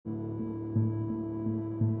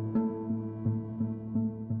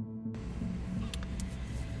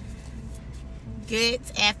Good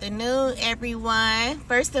afternoon, everyone.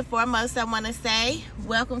 First and foremost, I want to say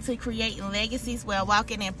welcome to Creating Legacies While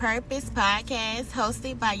Walking in Purpose podcast,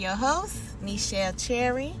 hosted by your host, Nichelle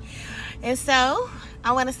Cherry. And so,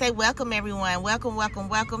 I want to say welcome, everyone.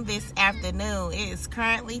 Welcome this afternoon. It is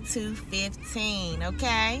currently 2:15,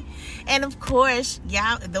 okay? And of course,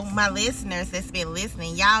 y'all, my listeners that's been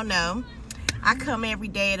listening, y'all know I come every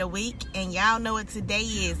day of the week, and y'all know what today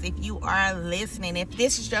is. If you are listening, if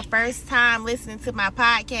this is your first time listening to my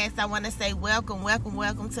podcast, I want to say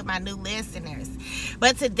welcome to my new listeners.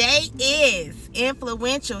 But today is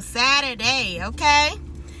Influential Saturday, okay?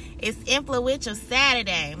 It's Influential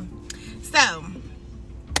Saturday. So,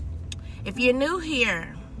 if you're new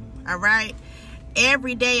here, all right,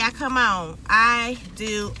 every day I come on, I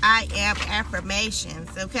am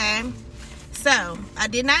affirmations, okay? So, I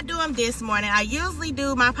did not do them this morning. I usually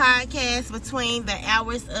do my podcast between the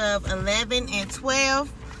hours of 11 and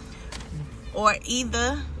 12 or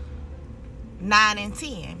either 9 and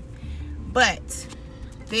 10. But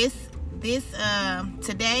this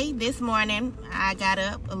morning, I got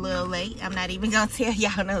up a little late. I'm not even going to tell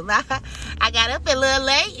y'all no lie. I got up a little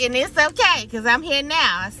late, and it's okay because I'm here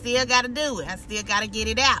now. I still got to do it. I still got to get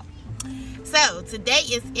it out. So, today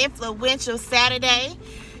is Influential Saturday.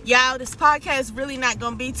 Y'all, this podcast is really not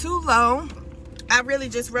going to be too long. I really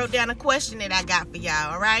just wrote down a question that I got for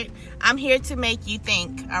y'all, all right? I'm here to make you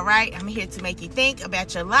think, all right? I'm here to make you think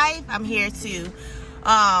about your life. I'm here to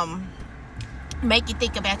make you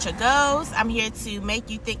think about your goals. I'm here to make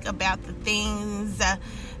you think about the things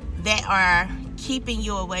that are keeping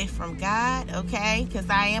you away from God, okay? Because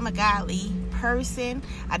I am a godly person.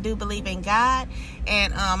 I do believe in God.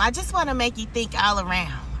 And I just want to make you think all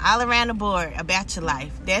around the board about your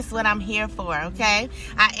life. That's what I'm here for, okay?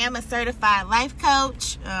 I am a certified life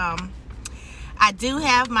coach. I do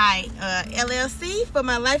have my LLC for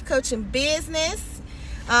my life coaching business.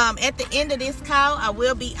 At the end of this call, I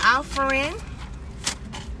will be offering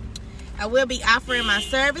my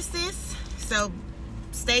services. So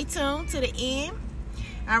stay tuned to the end.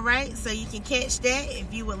 All right, so you can catch that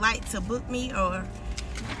if you would like to book me or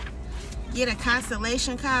get a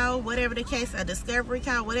consultation call, whatever the case, a discovery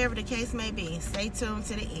call, whatever the case may be. Stay tuned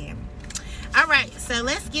to the end. All right, so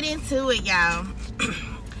let's get into it, y'all.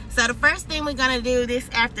 So the first thing we're going to do this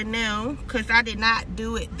afternoon, because I did not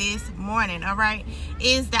do it this morning, all right,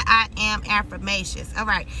 is the I am affirmations. All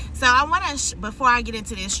right, so I want to, before I get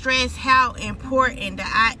into this, stress how important the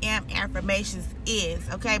I am affirmations is,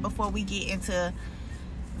 okay, before we get into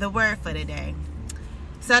the word for the day.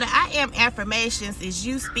 So the I am affirmations is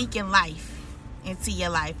you speaking life into your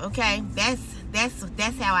life, okay? That's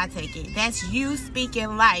how I take it. That's you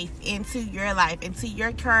speaking life into your life, into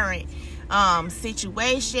your current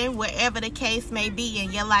situation, wherever the case may be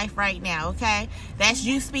in your life right now, okay? That's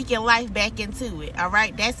you speaking life back into it, all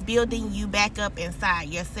right? That's building you back up inside,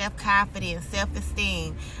 your self-confidence,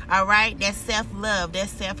 self-esteem, all right? That's self-love,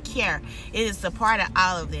 that's self-care. It is a part of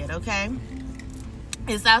all of that, okay?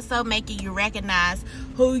 It's also making you recognize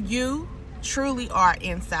who you truly are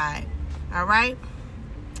inside. All right?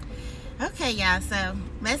 Okay, y'all. So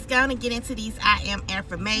let's go and get into these I am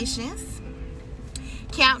affirmations.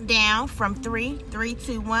 Count down from 3,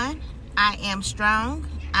 2, 1. I am strong.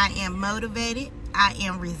 I am motivated. I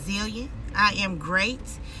am resilient. I am great.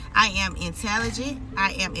 I am intelligent.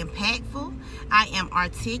 I am impactful. I am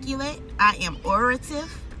articulate. I am orative.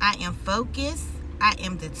 I am focused. I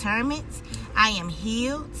am determined. I am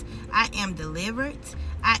healed. I am delivered.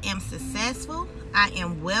 I am successful. I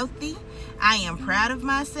am wealthy. I am proud of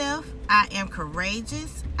myself. I am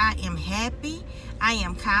courageous. I am happy. I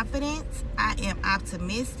am confident. I am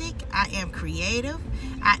optimistic. I am creative.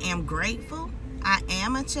 I am grateful. I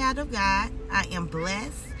am a child of God. I am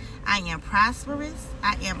blessed. I am prosperous.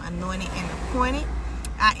 I am anointed and appointed.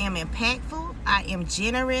 I am impactful. I am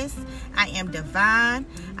generous. I am divine.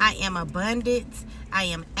 I am abundant. I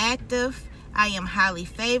am active. I am highly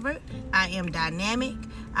favored. I am dynamic.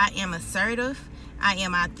 I am assertive. I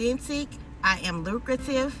am authentic. I am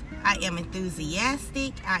lucrative. I am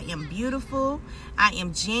enthusiastic. I am beautiful. I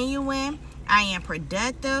am genuine. I am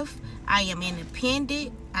productive. I am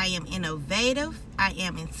independent. I am innovative. I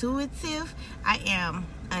am intuitive. I am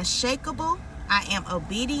unshakable. I am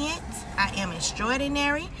obedient. I am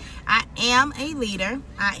extraordinary. I am a leader.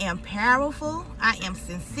 I am powerful. I am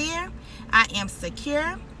sincere. I am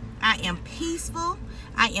secure. I am peaceful.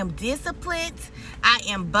 I am disciplined. I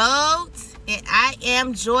am bold. And I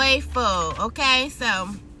am joyful. Okay, so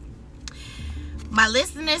my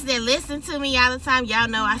listeners that listen to me all the time, y'all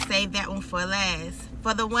know I saved that one for last.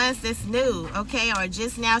 For the ones that's new, okay, or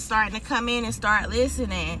just now starting to come in and start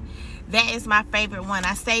listening, That is my favorite one.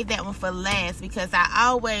 I saved that one for last because I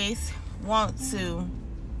always want to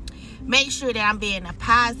make sure that I'm being a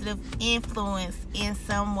positive influence in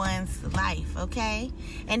someone's life, okay?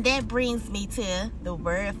 And that brings me to the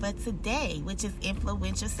word for today, which is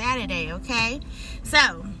Influential Saturday, okay?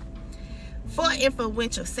 So, for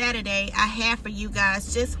Influential Saturday, I have for you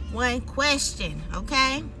guys just one question,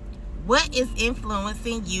 okay? What is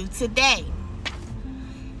influencing you today?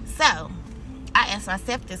 So, I asked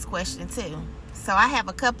myself this question too. So, I have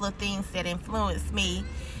a couple of things that influence me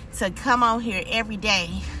to come on here every day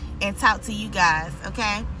and talk to you guys,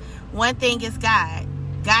 okay? One thing is God.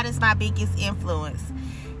 God is my biggest influence.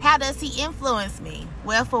 How does he influence me?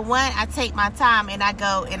 Well, for one, I take my time and I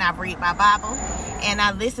go and I read my Bible and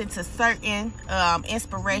I listen to certain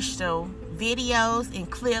inspirational videos and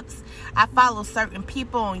clips. I follow certain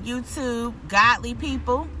people on YouTube, godly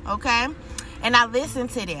people, okay? And I listen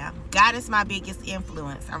to them. God is my biggest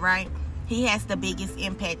influence, all right? He has the biggest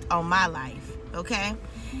impact on my life, okay?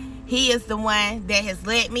 He is the one that has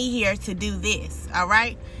led me here to do this, all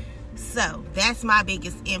right? So, that's my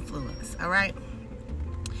biggest influence, all right?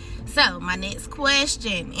 So, my next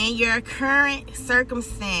question, in your current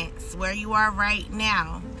circumstance, where you are right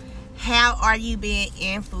now, how are you being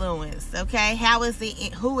influenced, okay?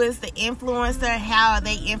 Who is the influencer? How are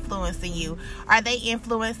they influencing you? Are they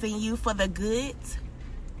influencing you for the good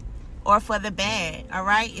or for the bad, all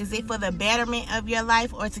right? Is it for the betterment of your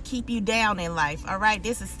life or to keep you down in life, all right?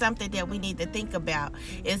 This is something that we need to think about.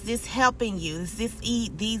 Is this helping you? Is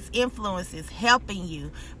these influences helping you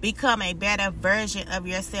become a better version of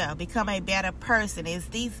yourself, become a better person? Is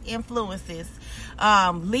these influences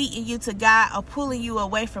leading you to God or pulling you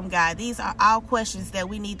away from God? These are all questions that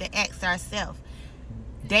we need to ask ourselves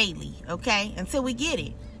daily, okay, until we get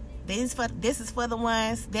it. This is for the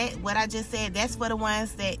ones that, what I just said, that's for the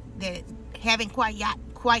ones that haven't quite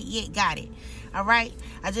yet got it. All right?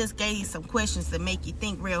 I just gave you some questions to make you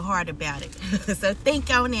think real hard about it. So think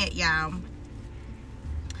on that, y'all.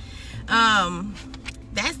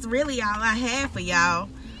 That's really all I have for y'all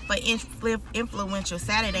for Influential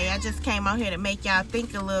Saturday. I just came on here to make y'all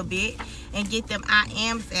think a little bit and get them I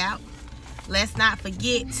ams out. Let's not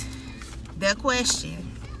forget the question.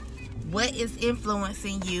 What is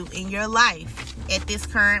influencing you in your life at this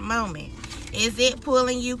current moment? Is it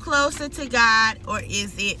pulling you closer to God or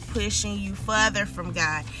is it pushing you further from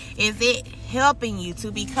God? Is it helping you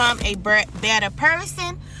to become a better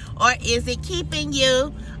person or is it keeping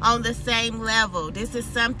you on the same level? This is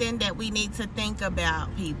something that we need to think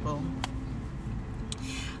about, people.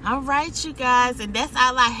 All right, you guys, and that's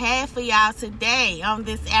all I have for y'all today on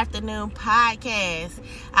this afternoon podcast.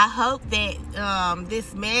 I hope that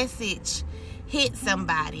this message hit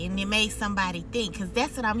somebody and it made somebody think, because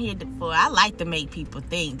that's what I'm here for. I like to make people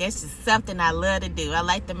think. That's just something I love to do. I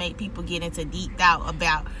like to make people get into deep thought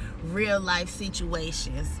about real life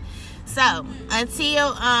situations. So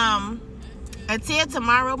until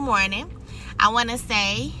tomorrow morning, I want to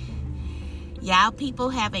say, y'all people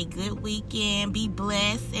have a good weekend. Be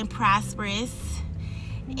blessed and prosperous.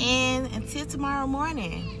 And until tomorrow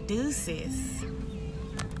morning, deuces.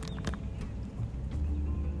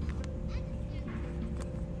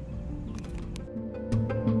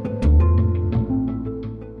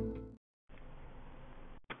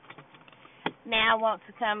 Now I want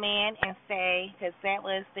to come in and say, because that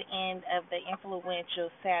was the end of the Influential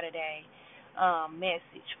Saturday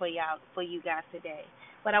message for you guys today.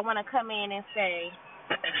 But I want to come in and say,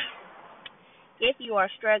 if you are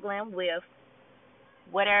struggling with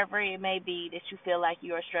whatever it may be that you feel like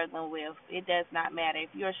you are struggling with, it does not matter. If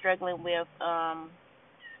you are struggling with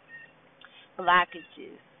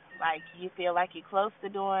blockages, like you feel like you're close to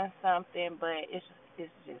doing something, but it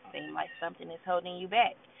just seems like something is holding you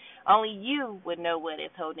back. Only you would know what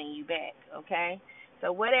is holding you back, okay?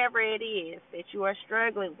 So whatever it is that you are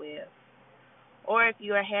struggling with, or if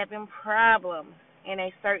you are having problems in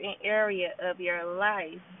a certain area of your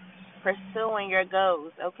life, pursuing your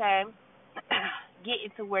goals, okay?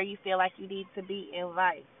 Getting to where you feel like you need to be in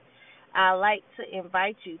life. I'd like to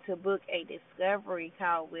invite you to book a discovery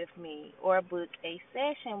call with me, or book a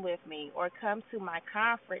session with me, or come to my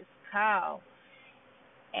conference call.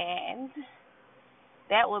 And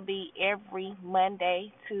that will be every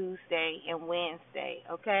Monday, Tuesday, and Wednesday,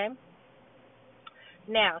 okay?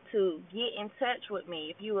 Now, to get in touch with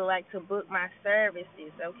me, if you would like to book my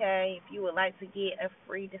services, okay? If you would like to get a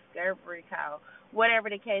free discovery call, whatever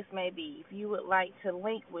the case may be, if you would like to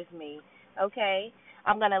link with me, okay?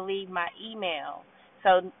 I'm going to leave my email.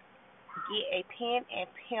 So get a pen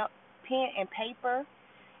and paper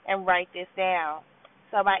and write this down.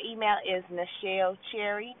 So my email is Nichelle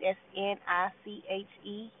Cherry, that's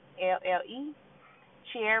NICHELLE CHERRY,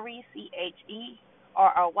 Cherry, CHERRY,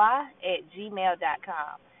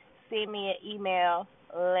 @gmail.com. Send me an email.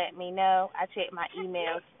 Let me know. I check my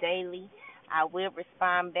emails daily. I will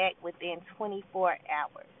respond back within 24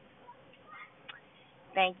 hours.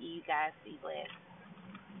 Thank you, you guys. Be blessed.